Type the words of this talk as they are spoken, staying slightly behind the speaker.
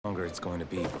longer it's going to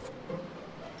be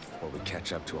before we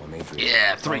catch up to Almadria.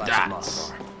 Yeah, 3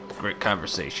 dots. Great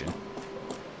conversation.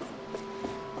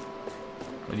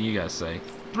 What do you guys say?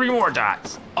 3 more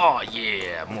dots. Oh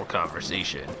yeah, more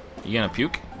conversation. You gonna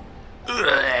puke? What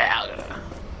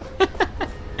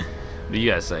do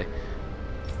you guys say?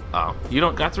 Oh, you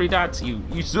don't got 3 dots? You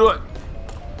suck.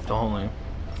 Don't.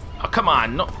 Oh, come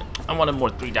on. No, I wanted more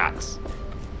 3 dots.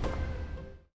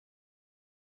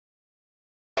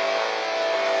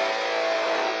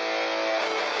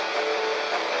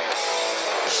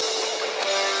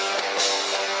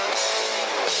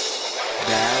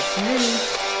 That's me.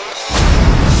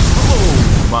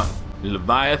 Hello, my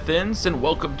Leviathans, and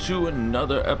welcome to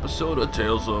another episode of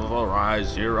Tales of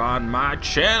Arise here on my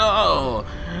channel.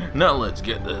 Now let's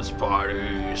get this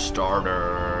party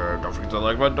started. Don't forget to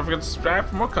like button, don't forget to subscribe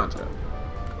for more content.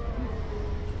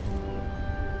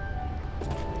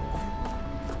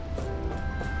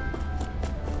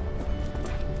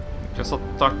 Guess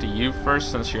I'll talk to you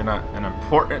first since you're not an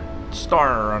important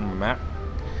star on the map.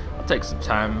 I'll take some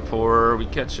time before we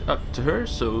catch up to her,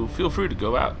 so feel free to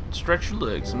go out, stretch your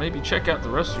legs, and maybe check out the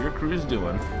rest of your crew's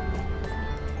doing.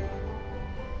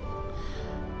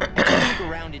 I took a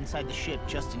look around inside the ship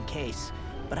just in case,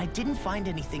 but I didn't find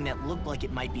anything that looked like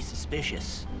it might be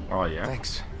suspicious. Oh yeah.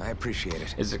 Thanks, I appreciate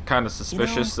it. Is it kind of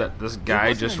suspicious that this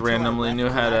guy just randomly knew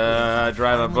how to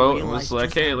drive a boat and was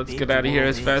like, hey, let's get out of here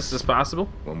as fast as possible?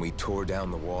 When we tore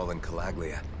down the wall in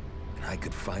Calaglia, and I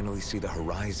could finally see the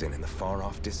horizon in the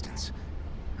far-off distance,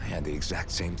 I had the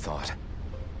exact same thought.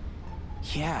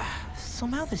 Yeah,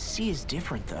 somehow the sea is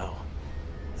different though.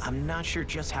 I'm not sure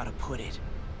just how to put it.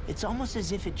 It's almost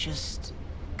as if it just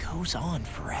goes on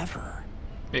forever.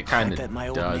 It kind of I bet my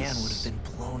old does. man would have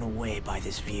been blown away by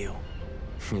this view.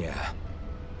 Yeah.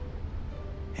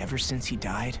 Ever since he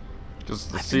died, Because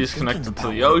the I've sea been is connected thinking to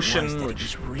about the what it was ocean, that which he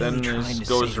was really then trying just to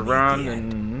goes say to me at around the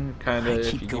end. and kind of, I if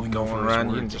keep you keep going going over his around,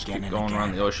 you can words just again keep and going around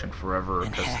again. the ocean forever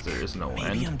And because heck, there is no maybe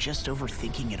end. I'm just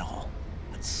overthinking it all.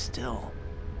 But still,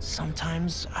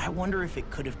 sometimes I wonder if it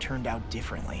could have turned out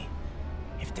differently.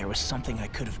 If there was something I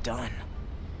could have done.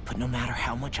 But no matter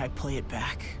how much I play it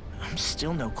back, I'm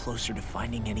still no closer to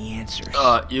finding any answers.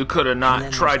 You could have And not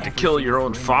then tried to there's kill everything your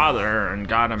own with Rinwell. father and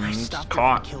got him I stopped her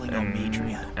caught from killing and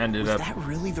Almadria. ended Was up that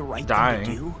really the right dying.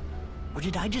 thing to do? Or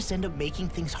did I just end up making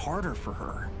things harder for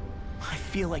her? I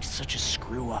feel like such a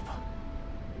screw-up.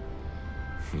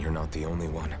 You're not the only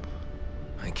one.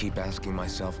 I keep asking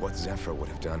myself what Zephyr would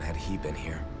have done had he been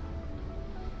here.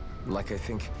 Like I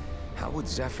think, how would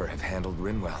Zephyr have handled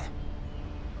Rinwell?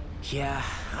 Yeah,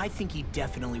 I think he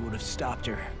definitely would have stopped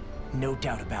her. No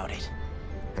doubt about it.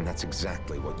 And that's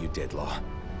exactly what you did, Law.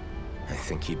 I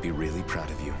think he'd be really proud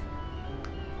of you.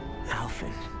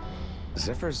 Alphen.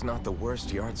 Zephyr's not the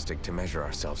worst yardstick to measure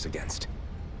ourselves against.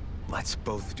 Let's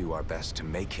both do our best to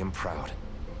make him proud.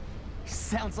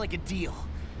 Sounds like a deal.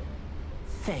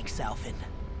 Thanks, Alphen.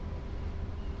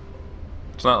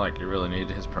 It's not like you really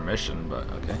needed his permission, but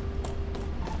okay.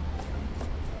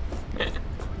 Yeah.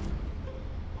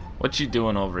 What you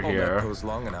doing over Hold that here? pose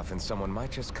long enough and someone might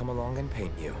just come along and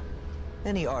paint you.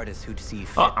 Any artist who'd see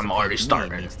fit Oh, to I'm already paint me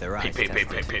starting. needs their eyes Paint.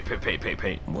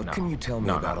 tested. What No. can you tell me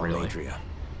No, about not really. Almadria?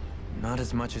 Not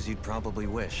as much as you'd probably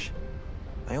wish.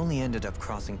 I only ended up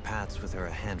crossing paths with her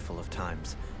a handful of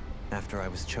times, after I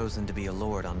was chosen to be a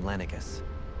lord on Lenegus.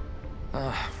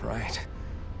 Ah, right.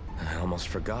 I almost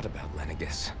forgot about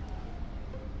Lenegus.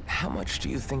 How much do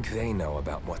you think they know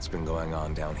about what's been going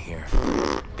on down here?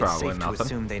 It's Probably safe to nothing.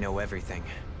 assume they know everything.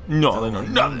 No, though they know I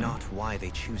nothing. not why they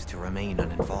choose to remain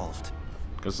uninvolved.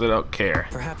 Because they don't care.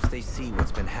 Perhaps they see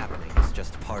what's been happening as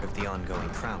just part of the ongoing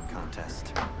crown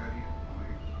contest.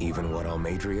 Even what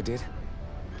Almadria did?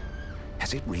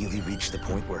 Has it really reached the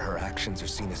point where her actions are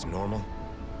seen as normal?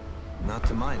 Not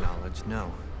to my knowledge,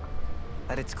 no.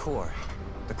 At its core,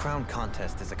 the crown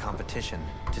contest is a competition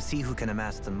to see who can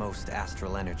amass the most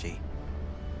astral energy.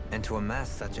 And to amass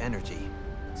such energy,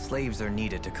 slaves are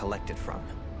needed to collect it from.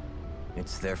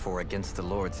 It's therefore against the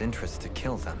Lord's interest to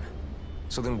kill them.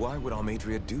 So then why would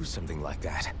Almadria do something like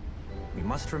that? We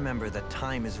must remember that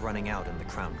time is running out in the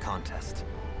crown contest.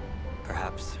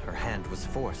 Perhaps her hand was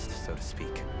forced, so to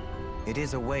speak. It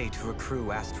is a way to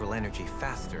accrue astral energy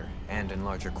faster and in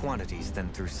larger quantities than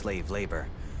through slave labor.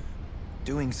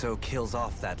 Doing so kills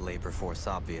off that labor force,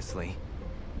 obviously,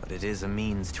 but it is a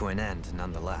means to an end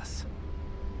nonetheless.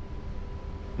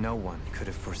 No one could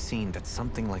have foreseen that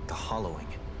something like the Hollowing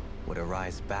would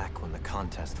arise back when the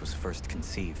contest was first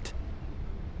conceived.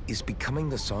 Is becoming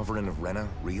the Sovereign of Rena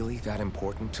really that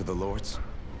important to the Lords?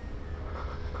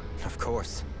 Of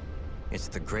course. It's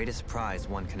the greatest prize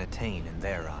one can attain in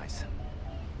their eyes.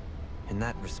 In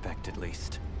that respect, at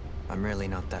least, I'm really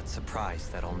not that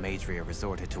surprised that Almadria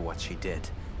resorted to what she did,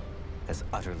 as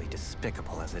utterly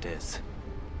despicable as it is.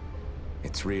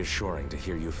 It's reassuring to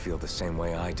hear you feel the same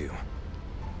way I do.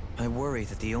 I worry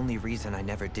that the only reason I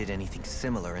never did anything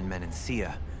similar in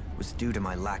Menancia was due to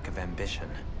my lack of ambition.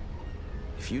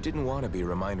 If you didn't want to be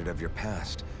reminded of your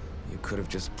past, you could have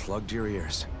just plugged your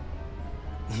ears.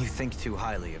 You think too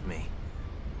highly of me.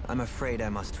 I'm afraid I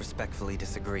must respectfully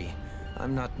disagree.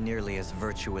 I'm not nearly as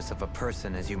virtuous of a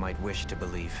person as you might wish to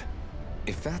believe.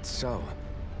 If that's so,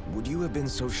 would you have been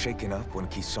so shaken up when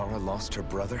Kisara lost her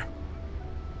brother?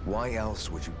 Why else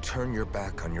would you turn your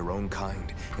back on your own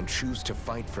kind and choose to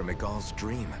fight for Miguel's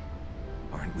dream?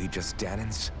 Aren't we just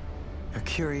Danans? A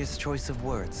curious choice of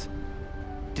words.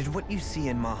 Did what you see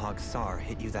in Mahag Sar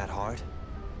hit you that hard?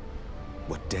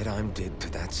 What Deadheim did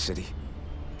to that city,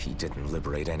 he didn't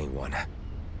liberate anyone.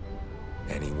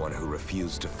 Anyone who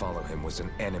refused to follow him was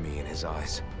an enemy in his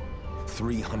eyes.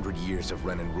 300 years of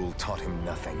Renan rule taught him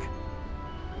nothing.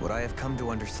 What I have come to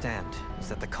understand is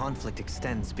that the conflict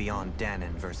extends beyond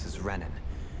Danan versus Renan.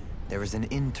 There is an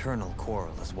internal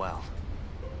quarrel as well.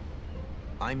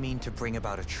 I mean to bring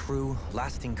about a true,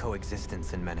 lasting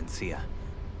coexistence in Menancia.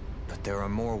 But there are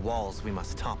more walls we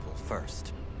must topple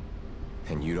first.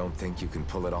 And you don't think you can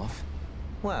pull it off?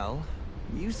 Well,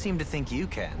 you seem to think you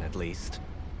can, at least.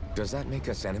 Does that make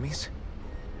us enemies?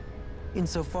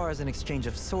 Insofar as an exchange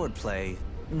of swordplay,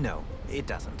 no, it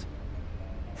doesn't.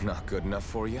 Not good enough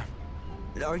for you?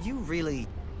 Are you really...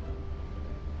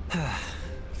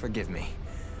 Forgive me.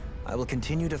 I will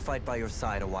continue to fight by your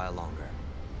side a while longer.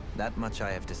 That much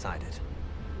I have decided.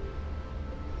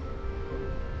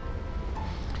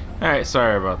 Alright,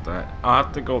 sorry about that. I'll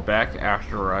have to go back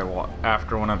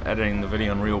after when I'm editing the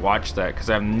video and rewatch that,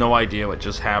 because I have no idea what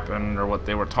just happened or what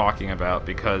they were talking about,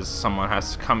 because someone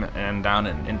has to come down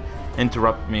and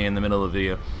interrupt me in the middle of the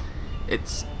video.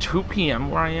 It's 2 p.m.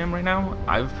 where I am right now.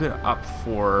 I've been up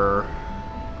for...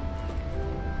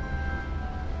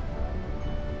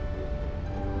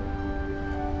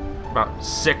 about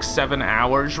 6-7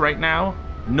 hours right now.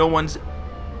 No one's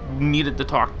needed to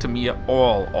talk to me at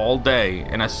all day,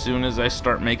 and as soon as I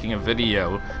start making a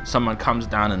video, someone comes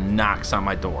down and knocks on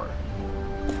my door.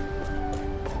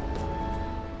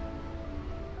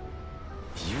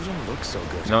 You don't look so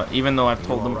good. No, even though I've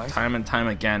told them right? time and time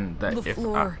again that if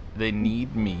they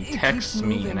need me, text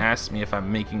me and ask me if I'm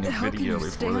making a video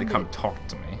before they come talk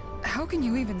to me. How can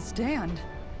you even stand?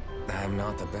 I'm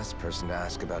not the best person to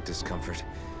ask about discomfort.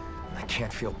 I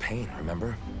can't feel pain,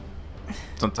 remember?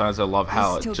 Sometimes I love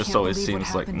how it still just can't always believe what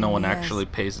seems like happened no to one Niaz. actually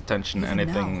pays attention to Even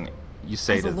anything now. you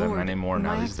say As a to them lord, anymore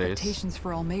now my these days. expectations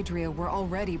for Almadria were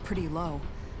already pretty low.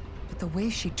 But the way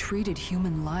she treated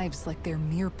human lives like they're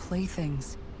mere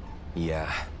playthings.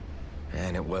 Yeah.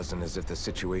 And it wasn't as if the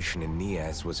situation in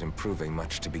Niaz was improving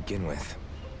much to begin with.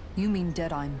 You mean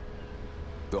Deadheim.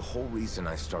 The whole reason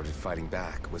I started fighting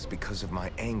back was because of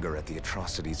my anger at the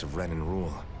atrocities of Renan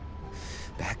rule.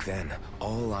 Back then,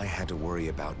 all I had to worry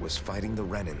about was fighting the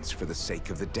Renans for the sake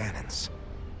of the Danans.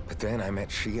 But then I met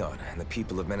Shionne and the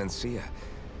people of Menancia,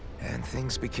 and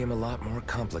things became a lot more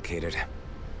complicated.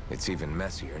 It's even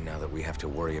messier now that we have to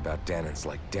worry about Danans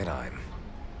like Deadheim.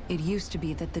 It used to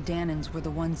be that the Danans were the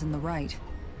ones in the right,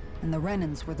 and the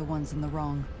Renans were the ones in the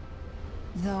wrong.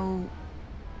 Though,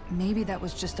 maybe that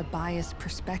was just a biased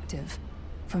perspective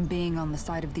from being on the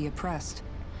side of the oppressed.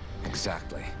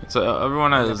 Exactly. So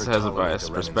everyone has Never a tolerate biased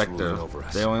the Renans perspective. ruling over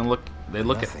us. They only look at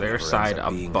Nothing their ever side ends up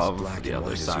being as above black the and other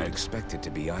white as you'd side. expect it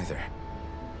to be either.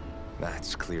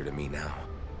 That's clear to me now.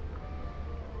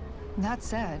 That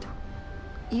said,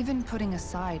 even putting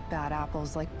aside bad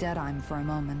apples like Deadheim for a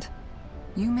moment,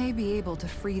 you may be able to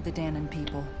free the Danan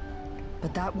people,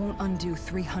 but that won't undo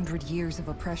 300 years of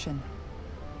oppression.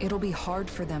 It'll be hard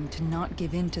for them to not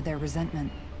give in to their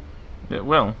resentment. It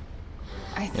will.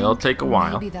 I think It'll take a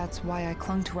while. Maybe that's why I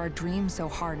clung to our dream so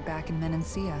hard back in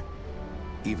Menancia.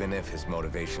 Even if his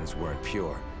motivations weren't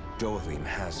pure, Dohalim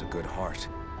has a good heart.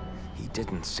 He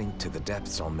didn't sink to the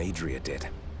depths Almadria did.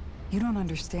 You don't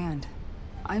understand.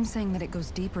 I'm saying that it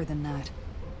goes deeper than that.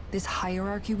 This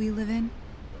hierarchy we live in,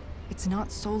 it's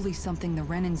not solely something the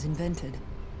Renans invented.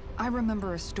 I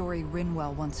remember a story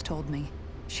Rinwell once told me.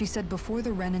 She said before the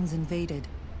Renans invaded,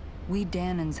 we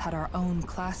Danans had our own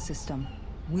class system.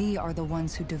 We are the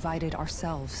ones who divided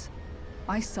ourselves.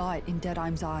 I saw it in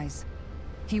Deadheim's eyes.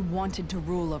 He wanted to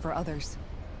rule over others.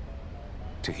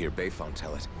 To hear Bayfon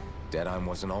tell it, Deadheim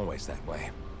wasn't always that way.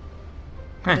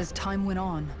 But as time went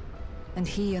on, and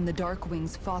he and the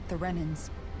Darkwings fought the Renans,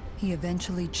 he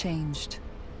eventually changed.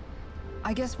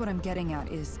 I guess what I'm getting at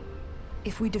is,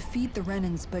 if we defeat the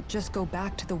Renans but just go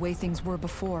back to the way things were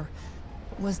before,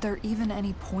 Was there even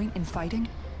any point in fighting?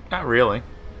 Not really.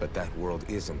 But that world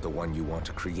isn't the one you want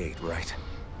to create, right?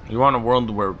 You want a world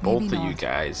where both Maybe of you not.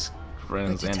 guys,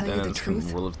 friends But to and tell you the Dennis, can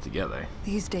truth, live together.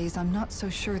 These days, I'm not so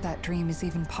sure that dream is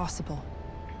even possible.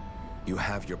 You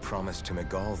have your promise to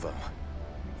Miguel, though.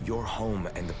 Your home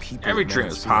and the people. Every of dream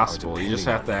is Natas are possible. You just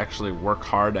depending have to on it. actually work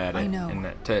hard at it I know.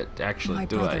 and to actually My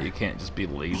do brother, it. You can't just be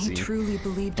He lazy truly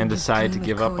believed and in his decide to dream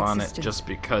give of up on it coexistence. just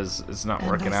because it's not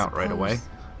And working I out right away. suppose,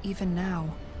 even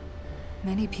now,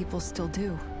 many people still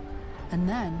do. And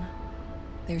then,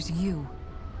 there's you.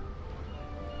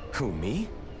 Who, me?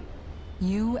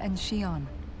 You and Shionne.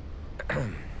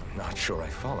 I'm not sure I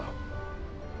follow.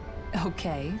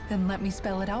 Okay, then let me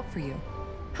spell it out for you.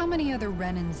 How many other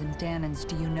Renans and Danans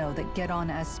do you know that get on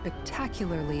as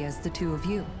spectacularly as the two of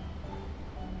you?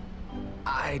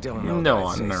 I don't know. No if I'd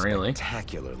one, say not really.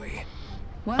 Spectacularly.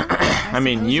 Well, I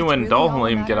mean, suppose you it's and really all a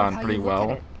Dolholm matter get of on how pretty you look at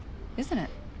well. it, isn't it?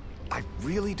 I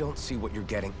really don't see what you're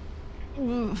getting.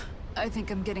 I think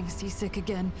I'm getting seasick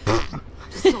again.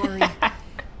 Sorry.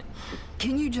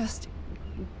 Can you just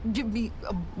give me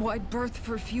a wide berth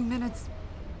for a few minutes?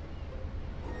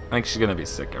 I think she's gonna be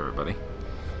sick, everybody.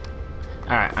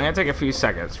 Alright, I'm gonna take a few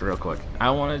seconds real quick. I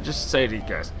want to just say to you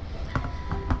guys,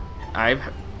 I've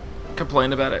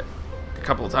complained about it a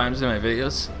couple of times in my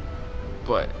videos,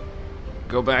 but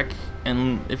go back,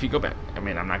 and if you go back, I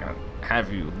mean, I'm not gonna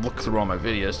have you look through all my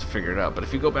videos to figure it out, but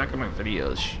if you go back in my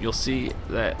videos, you'll see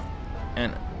that,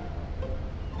 and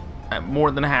at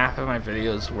more than half of my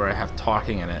videos where I have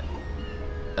talking in it,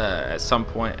 at some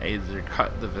point I either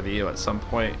cut the video at some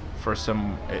point for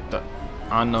some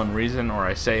unknown reason, or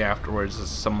I say afterwards that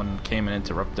someone came and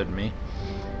interrupted me.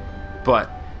 But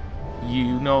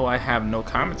you know, I have no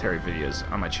commentary videos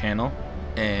on my channel,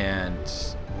 and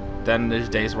then there's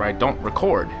days where I don't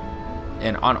record,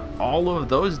 and on all of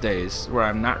those days where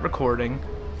I'm not recording,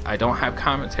 I don't have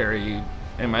commentary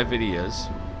in my videos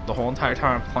the whole entire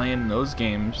time I'm playing those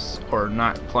games or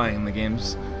not playing the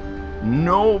games.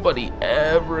 Nobody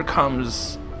ever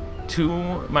comes to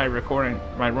my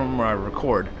room where I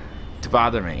record to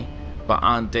bother me. But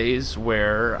on days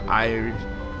where I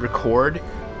record,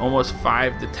 almost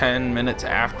 5 to 10 minutes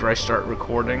after I start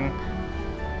recording,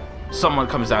 someone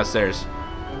comes downstairs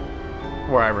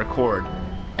where I record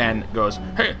and goes,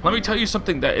 "Hey, let me tell you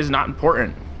something that is not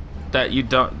important, that you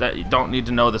don't need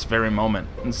to know this very moment,"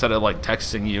 instead of like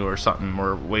texting you or something,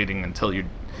 or waiting until you're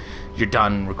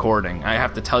done recording. I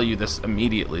have to tell you this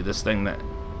immediately, this thing that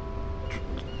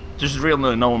there's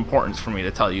really no importance for me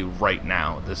to tell you right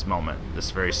now, this moment,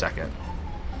 this very second.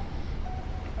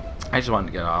 I just wanted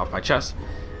to get it off my chest,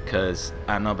 because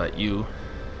I don't know about you,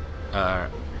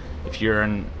 if you're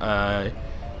an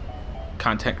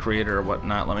content creator or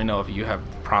whatnot, let me know if you have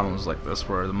problems like this,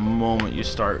 where the moment you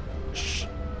start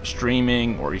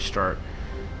streaming or you start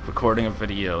recording a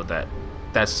video,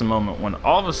 that's the moment when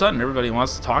all of a sudden everybody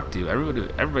wants to talk to you.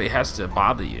 Everybody has to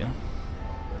bother you.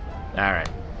 Alright.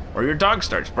 Or your dog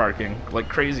starts barking like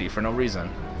crazy for no reason.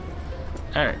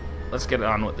 Alright, let's get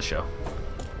on with the show.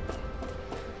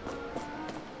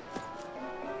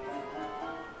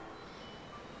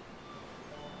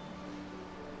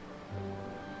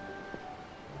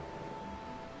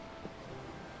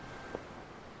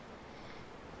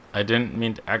 I didn't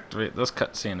mean to activate this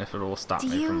cutscene if it will stop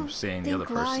me from seeing the other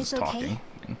person's talking.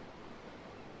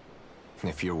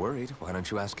 If you're worried, why don't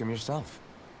you ask him yourself?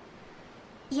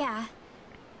 Yeah,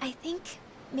 I think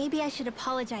maybe I should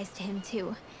apologize to him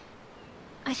too.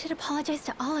 I should apologize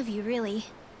to all of you, really.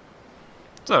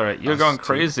 It's alright, you're Us going too.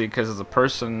 crazy because the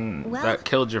person that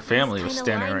killed your family was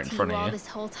standing right in front all of you. this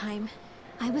whole time.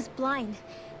 I was blind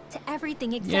to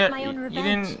everything except Yeah, my own you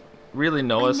revenge. didn't really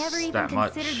know I us never even that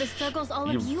much. considered the struggles all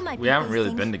of you might we be haven't really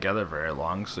facing. been together very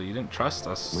long, so you didn't trust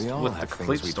us We all with the have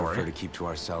complete things we story. prefer to keep to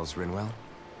ourselves, Rinwell.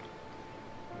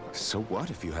 So what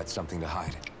if you had something to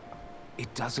hide?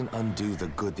 It doesn't undo the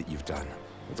good that you've done,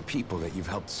 or the people that you've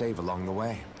helped save along the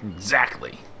way.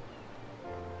 Exactly.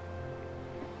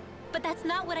 But that's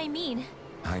not what I mean.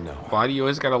 I know. Why do you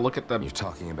always gotta look at the You're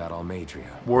talking about Almadria.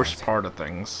 worst right? part of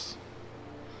things?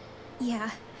 Yeah.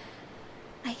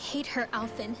 I hate her,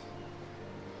 Alphen.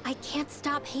 I can't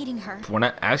stop hating her. We're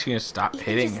not asking you to stop Even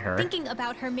hating just her. thinking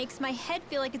about her makes my head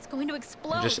feel like it's going to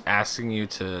explode. I'm just asking you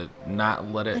to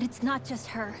not let But it it's not just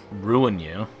her. ruin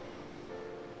you.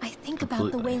 I think about the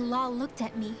Completely. way Law looked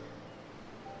at me.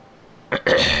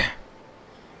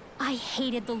 I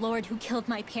hated the Lord who killed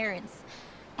my parents.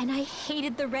 And I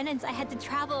hated the Renans I had to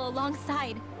travel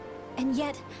alongside. And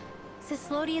yet,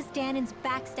 Cislodius Danans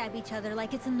backstab each other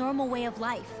like it's a normal way of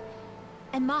life.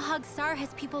 And Mahag Sar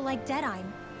has people like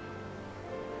Deadime.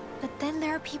 But then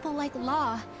there are people like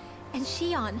Law and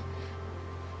Shionne.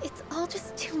 It's all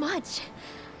just too much.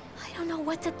 I don't know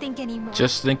what to think anymore.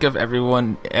 Just think of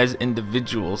everyone as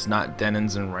individuals, not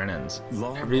Denons and Renans.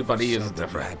 Law Everybody never is said that you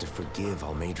different. had to forgive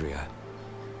Almeidrea.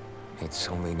 It's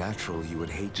only natural you would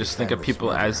hate. Just your think of family's people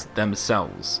mother. as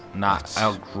themselves, not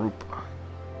That's- a group.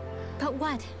 But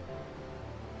what?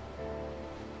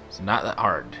 It's not that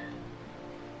hard.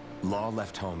 Law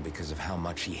left home because of how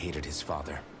much he hated his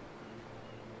father.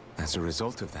 As a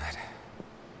result of that,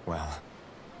 well,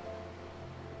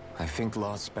 I think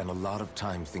Law spent a lot of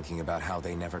time thinking about how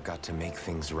they never got to make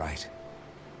things right.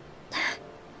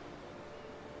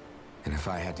 And if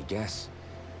I had to guess,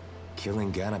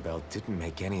 killing Ganabel didn't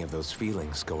make any of those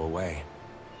feelings go away.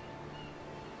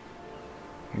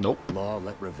 Nope. Law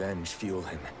let revenge fuel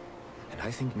him. And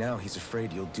I think now he's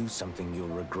afraid you'll do something you'll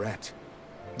regret.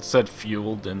 It said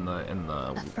fueled in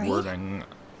the Afraid? wording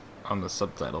on the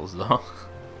subtitles though.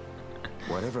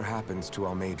 Whatever happens to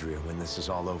Almeidrea when this is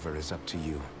all over is up to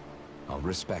you. I'll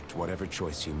respect whatever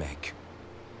choice you make.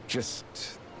 Just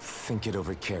think it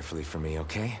over carefully for me,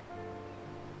 okay?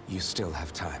 You still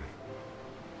have time.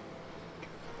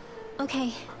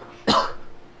 Okay.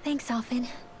 Thanks, Alphen.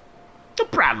 No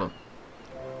problem.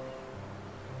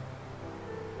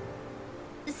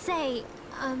 Say,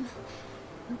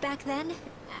 back then,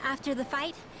 after the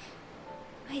fight,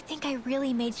 I think I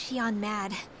really made Shionne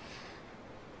mad.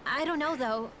 I don't know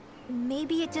though,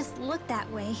 maybe it just looked that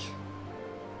way.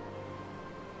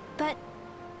 But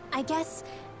I guess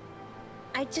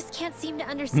I just can't seem to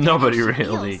understand Nobody how she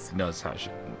really feels. knows how she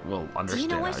will Do understand you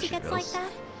know why how she she gets feels. like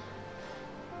that?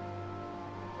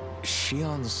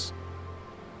 Shionne's...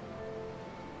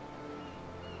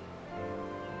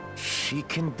 She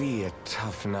can be a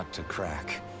tough nut to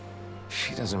crack.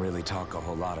 She doesn't really talk a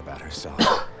whole lot about herself.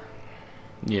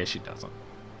 Yeah, she doesn't.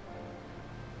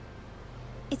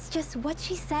 It's just what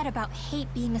she said about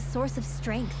hate being a source of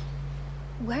strength.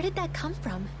 Where did that come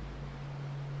from?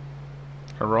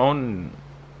 Her own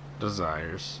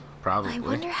desires, probably. I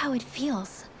wonder how it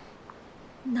feels.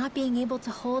 Not being able to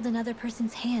hold another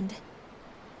person's hand.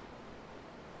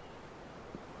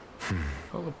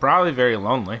 Well, probably very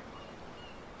lonely.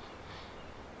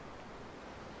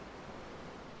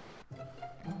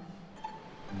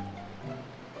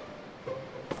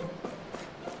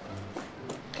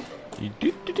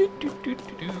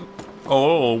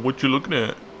 Oh, what you looking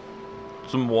at?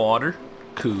 Some water?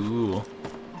 Cool.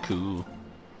 Cool.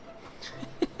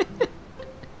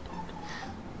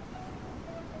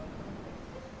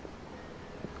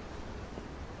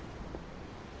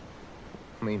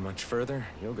 Lean much further,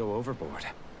 you'll go overboard.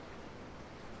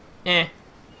 Eh.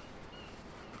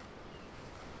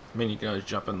 I mean, you can always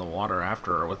jump in the water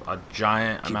after her with a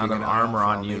giant Keeping amount of an eye out armor for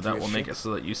on you that Almeidrea's will make ship. it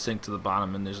so that you sink to the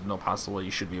bottom and there's no possible way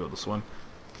you should be able to swim.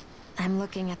 I'm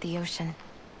looking at the ocean.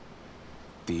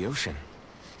 The ocean.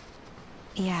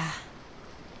 Yeah.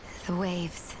 The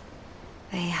waves.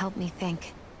 They help me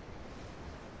think.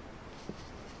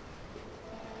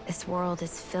 This world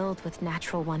is filled with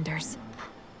natural wonders.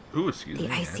 Ooh, excuse me.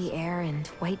 The icy air and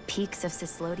white peaks of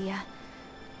Sislodia.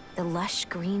 The lush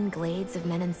green glades of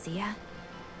Menancia.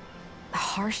 The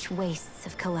harsh wastes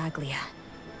of Calaglia.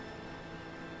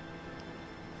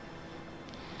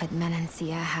 But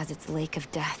Menancia has its lake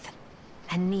of death,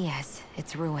 and Nias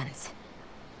its ruins.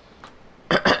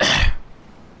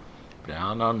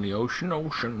 Down on the ocean.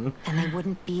 And I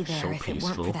wouldn't be there So if it weren't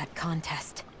peaceful. for that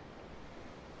contest.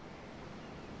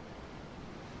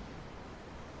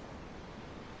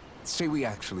 Say we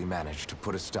actually managed to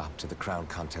put a stop to the crown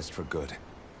contest for good.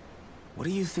 What do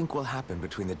you think will happen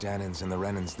between the Danans and the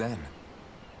Renans then?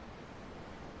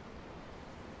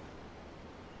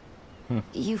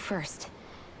 You first.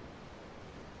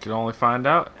 Can only find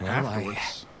out Well,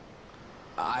 afterwards.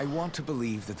 I want to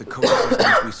believe that the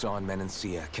coexistence we saw in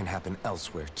Menancia can happen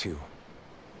elsewhere too.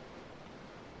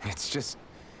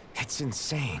 It's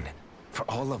insane for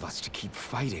all of us to keep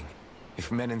fighting. If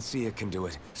Menancia can do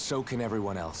it, so can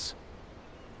everyone else.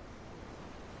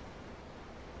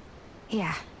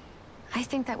 Yeah, I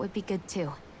think that would be good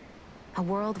too. A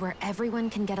world where everyone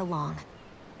can get along.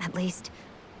 At least,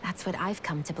 that's what I've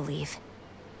come to believe.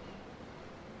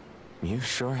 You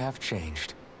sure have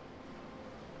changed.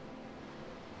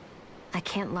 I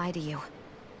can't lie to you.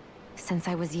 Since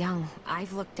I was young,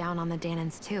 I've looked down on the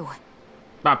Danans too.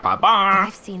 Ba ba But ba.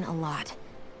 I've seen a lot.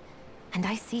 And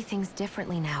I see things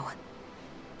differently now.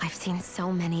 I've seen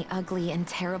so many ugly and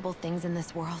terrible things in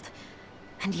this world.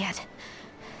 And yet,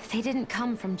 they didn't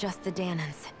come from just the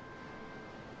Danans.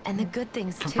 And the good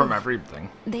things too. From everything.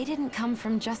 They didn't come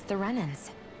from just the Renans.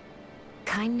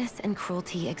 Kindness and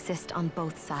cruelty exist on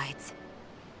both sides.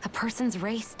 A person's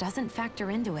race doesn't factor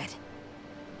into it.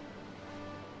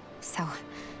 So,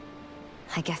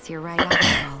 I guess you're right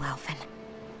after all, Alphen.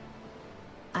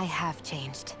 I have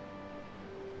changed.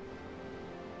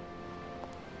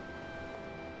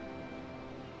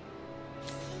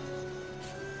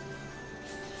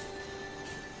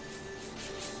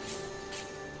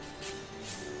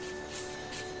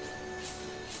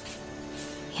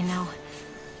 You know,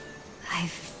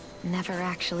 I've never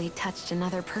actually touched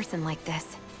another person like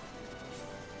this.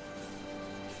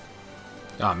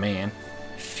 Oh man.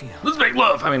 Shionne. Let's make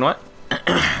love! I mean, what?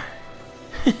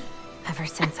 Ever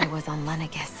since I was on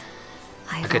Lenegus,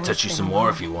 I could touch you some more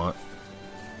if you want.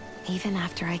 Even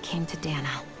after I came to Dana.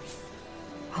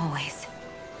 Always.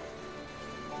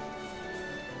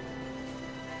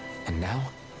 And now?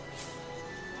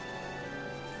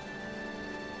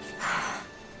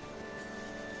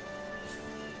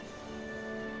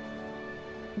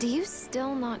 Do you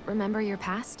still not remember your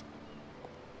past?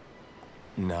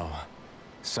 No.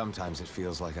 Sometimes it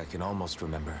feels like I can almost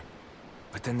remember.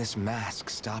 But then this mask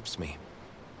stops me.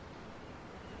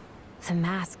 The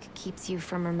mask keeps you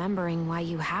from remembering why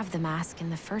you have the mask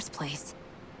in the first place.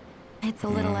 It's a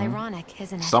little ironic,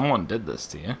 isn't it? Someone did this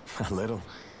to you. A little.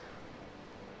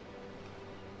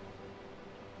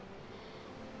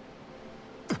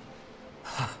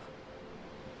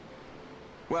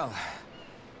 Well,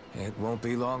 it won't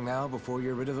be long now before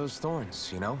you're rid of those thorns,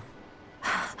 you know?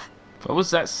 What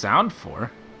was that sound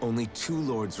for? Only 2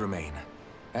 lords remain.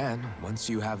 And once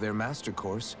you have their master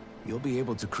course, you'll be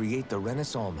able to create the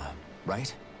Renis Alma,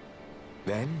 right?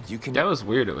 Then you can... That was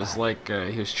weird. It was like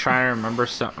he was trying to remember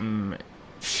something.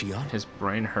 Shionne? His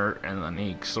brain hurt, and then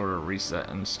he sort of reset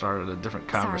and started a different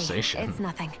conversation. Sorry, it's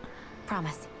nothing.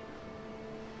 Promise.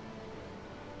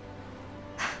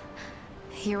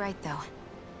 You're right, though.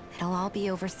 It'll all be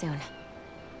over soon.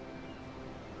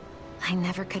 I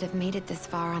never could have made it this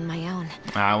far on my own.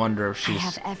 I wonder if I she's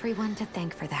have everyone to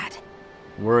thank for that.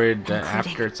 worried that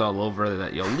Including- after it's all over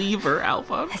that you'll leave her,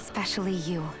 Alpha. Especially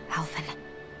you, Alphen.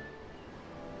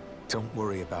 Don't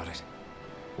worry about it.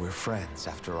 We're friends,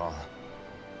 after all.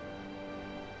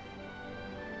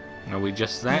 Are we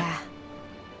just that? Yeah,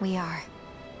 we are.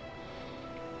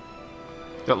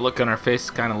 That look on her face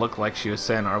kind of looked like she was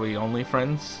saying, "Are we only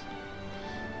friends?"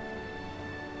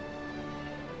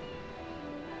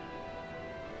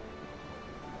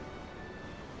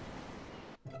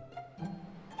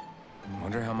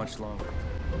 Wonder how much longer.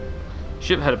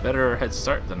 Ship had a better head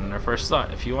start than I first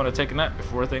thought. If you want to take a nap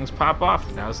before things pop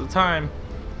off, now's the time.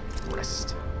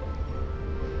 Rest.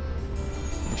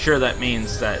 I'm sure that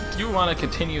means that you want to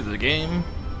continue the game.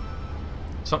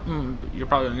 Something you're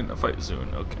probably going to fight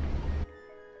soon. Okay.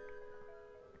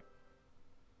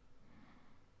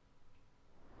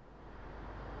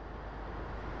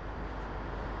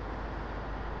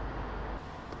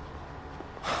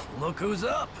 Look who's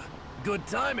up. Good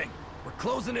timing. We're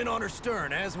closing in on her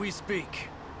stern as we speak.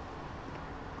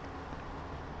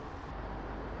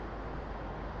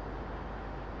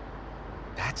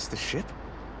 That's the ship?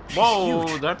 She's Whoa,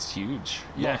 huge. that's huge.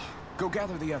 Yeah. Well, go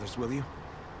gather the others, will you?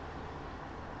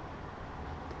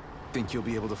 Think you'll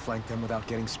be able to flank them without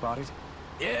getting spotted?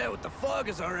 Yeah, with the fog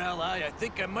as our ally, I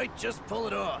think I might just pull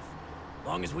it off.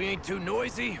 Long as we ain't too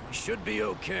noisy, we should be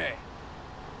okay.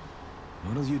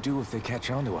 What'll you do if they catch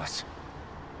on to us?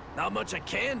 Not much I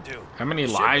can do. How many A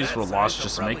ship lives that were size lost will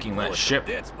just probably making blow that us to ship?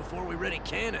 bits before we ready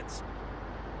cannons.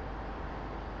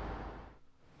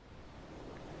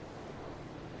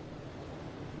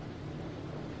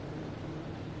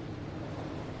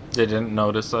 They didn't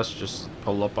notice us just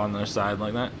pull up on their side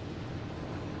like that?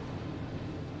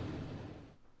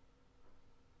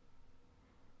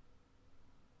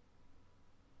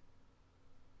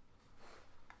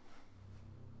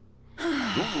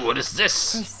 Ooh, what is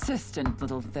this? Persistent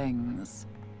little things.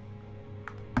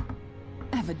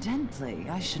 Evidently,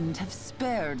 I shouldn't have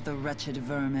spared the wretched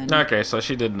vermin. Okay, so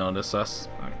she did notice us.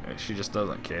 Okay, she just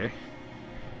doesn't care.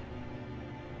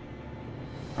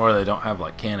 Or they don't have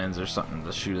like cannons or something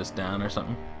to shoot us down or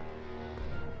something.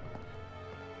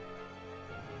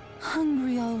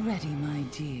 Hungry already, my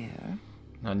dear?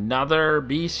 Another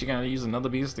beast? You gonna use another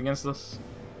beast against us?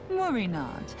 Worry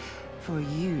not, for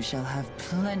you shall have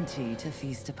plenty to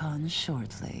feast upon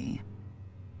shortly.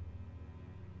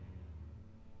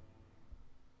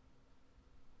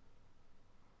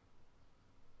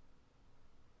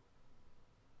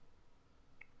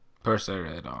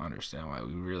 Personally, I don't understand why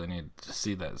we really need to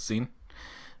see that scene.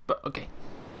 But, okay.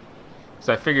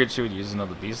 So I figured she would use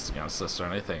another beast against us or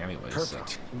anything anyway. Perfect.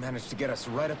 So. You managed to get us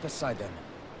right up beside them.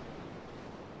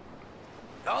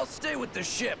 I'll stay with the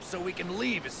ship so we can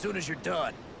leave as soon as you're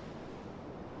done.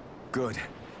 Good.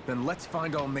 Then let's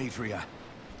find Almadria.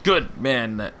 Good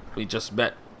man that we just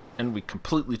met and we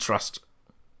completely trust.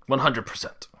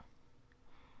 100%.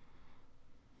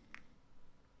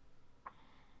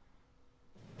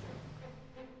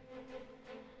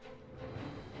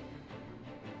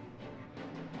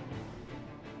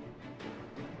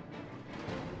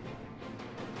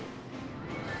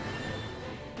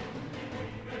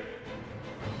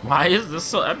 Why is this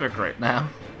so epic right now?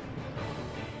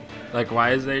 Like,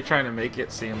 why is they trying to make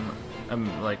it seem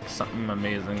like something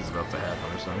amazing is about to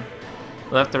happen or something?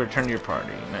 We'll have to return to your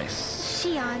party. Nice.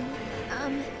 Shionne,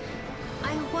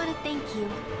 I want to thank you.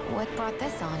 What brought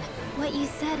this on? What you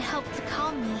said helped to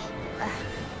calm me.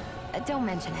 Don't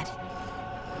mention it.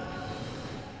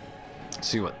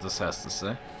 See what this has to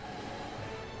say.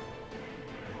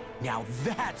 Now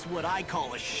that's what I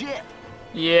call a ship.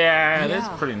 Yeah, it is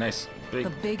pretty nice. Big, the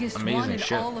biggest amazing one in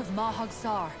ship. all of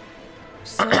Mahagsar.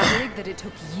 So big that it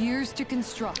took years to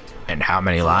construct. And how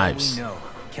many lives? We know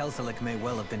Kelzelik may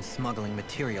well have been smuggling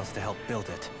materials to help build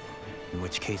it. In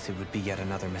which case it would be yet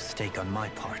another mistake on my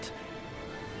part.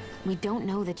 We don't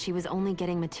know that she was only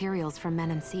getting materials from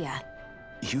Menancia.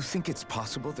 You think it's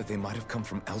possible that they might have come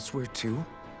from elsewhere too?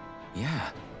 Yeah,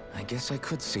 I guess I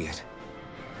could see it.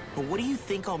 But what do you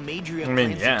think Almadria I mean,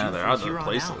 plans yeah, to do there from are here other on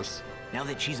places. out, now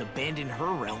that she's abandoned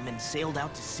her realm and sailed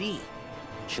out to sea?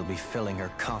 She'll be filling her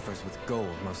coffers with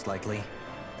gold, most likely.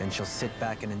 Then she'll sit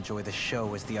back and enjoy the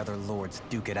show as the other lords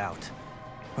duke it out.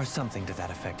 Or something to that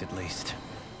effect, at least.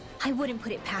 I wouldn't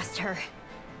put it past her.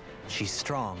 She's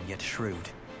strong, yet shrewd,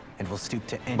 and will stoop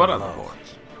to any What other low.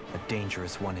 lords? A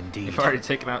dangerous one indeed. You've already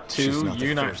taken out She's two. not the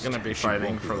You're not first, going to be she fighting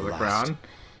won't be for the the last. crown.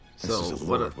 This So is a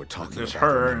what? lord we're talking There's about,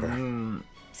 her, remember? and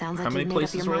Sounds how like many you've made up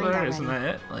places your were mind there? already. Isn't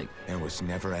that it? Like, There was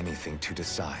never anything to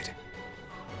decide.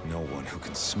 No one who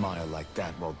can smile like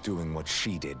that while doing what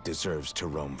she did deserves to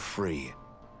roam free.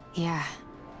 Yeah.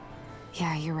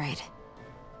 Yeah, you're right.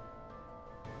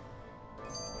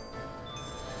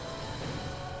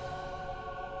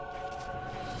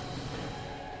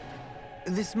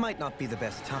 This might not be the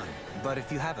best time, but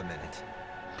if you have a minute.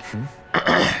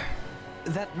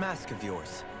 That mask of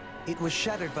yours, it was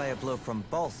shattered by a blow from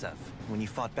Balsev when you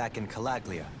fought back in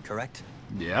Calaglia, correct?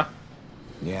 yeah.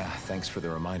 Yeah, thanks for the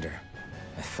reminder.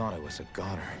 I thought I was a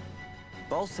goner.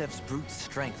 Balsev's brute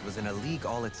strength was in a league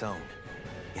all its own,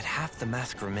 yet half the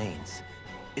mask remains.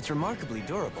 It's remarkably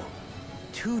durable.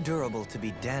 Too durable to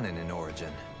be Danon in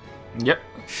origin. Yep.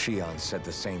 Shionne said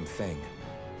the same thing.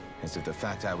 As if the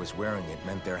fact I was wearing it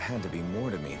meant there had to be more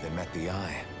to me than met the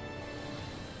eye.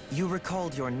 You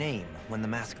recalled your name when the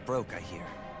mask broke, I hear.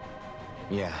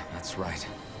 Yeah, that's right.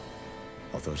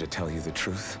 Although to tell you the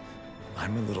truth,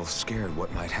 I'm a little scared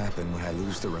what might happen when I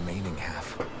lose the remaining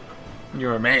half.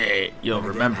 You're a mate. You'll And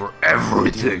again, remember the idea of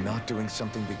everything. not doing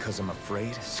something because I'm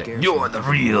afraid scares You're me. the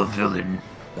real villain.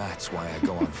 That's why I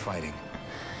go on fighting.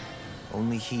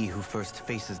 Only he who first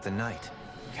faces the night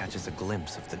catches a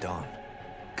glimpse of the dawn.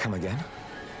 Come again?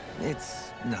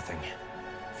 It's nothing.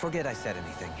 Forget I said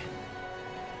anything.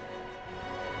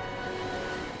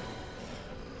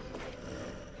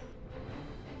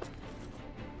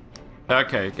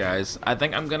 Okay, guys, I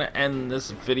think I'm gonna end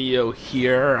this video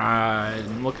here.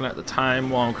 I'm looking at the time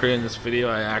while I'm creating this video.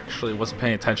 I actually wasn't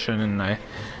paying attention and I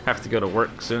have to go to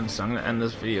work soon, so I'm gonna end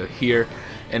this video here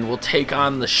and we'll take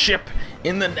on the ship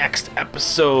in the next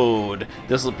episode.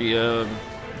 This will be a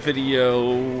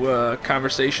video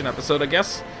conversation episode, I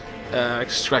guess.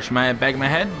 Scratch my back of my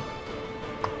head.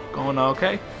 Going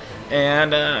okay.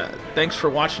 And thanks for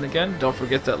watching again. Don't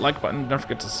forget that like button. Don't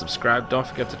forget to subscribe. Don't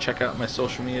forget to check out my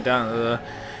social media down in the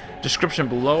description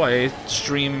below. I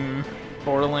stream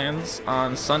Borderlands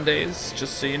on Sundays,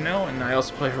 just so you know. And I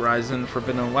also play Horizon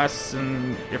Forbidden West.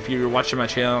 And if you're watching my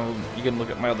channel, you can look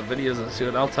at my other videos and see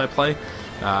what else I play.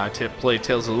 I play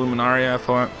Tales of Luminaria, a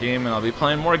fun game, and I'll be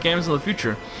playing more games in the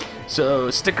future. So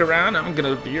stick around. I'm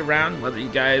going to be around whether you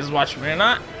guys watch me or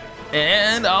not.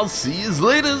 And I'll see you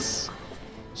later.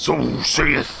 So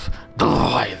saith the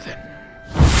Leviathan.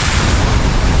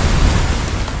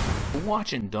 For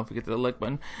watching, don't forget the like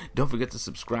button. Don't forget to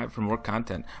subscribe for more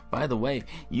content. By the way,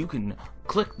 you can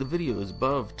click the videos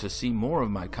above to see more of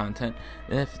my content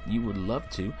if you would love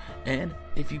to. And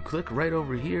if you click right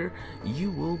over here, you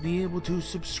will be able to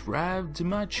subscribe to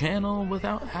my channel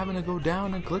without having to go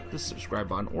down and click the subscribe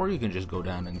button. Or you can just go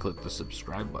down and click the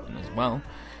subscribe button as well.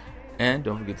 And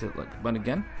don't forget to like the button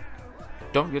again.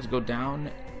 Don't forget to go down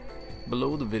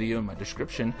below the video in my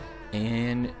description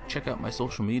and check out my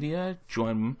social media.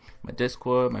 Join my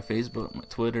Discord, my Facebook, my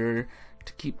Twitter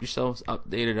to keep yourselves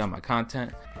updated on my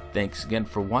content. Thanks again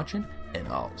for watching, and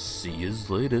I'll see you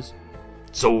later.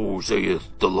 So saith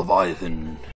the Leviathan.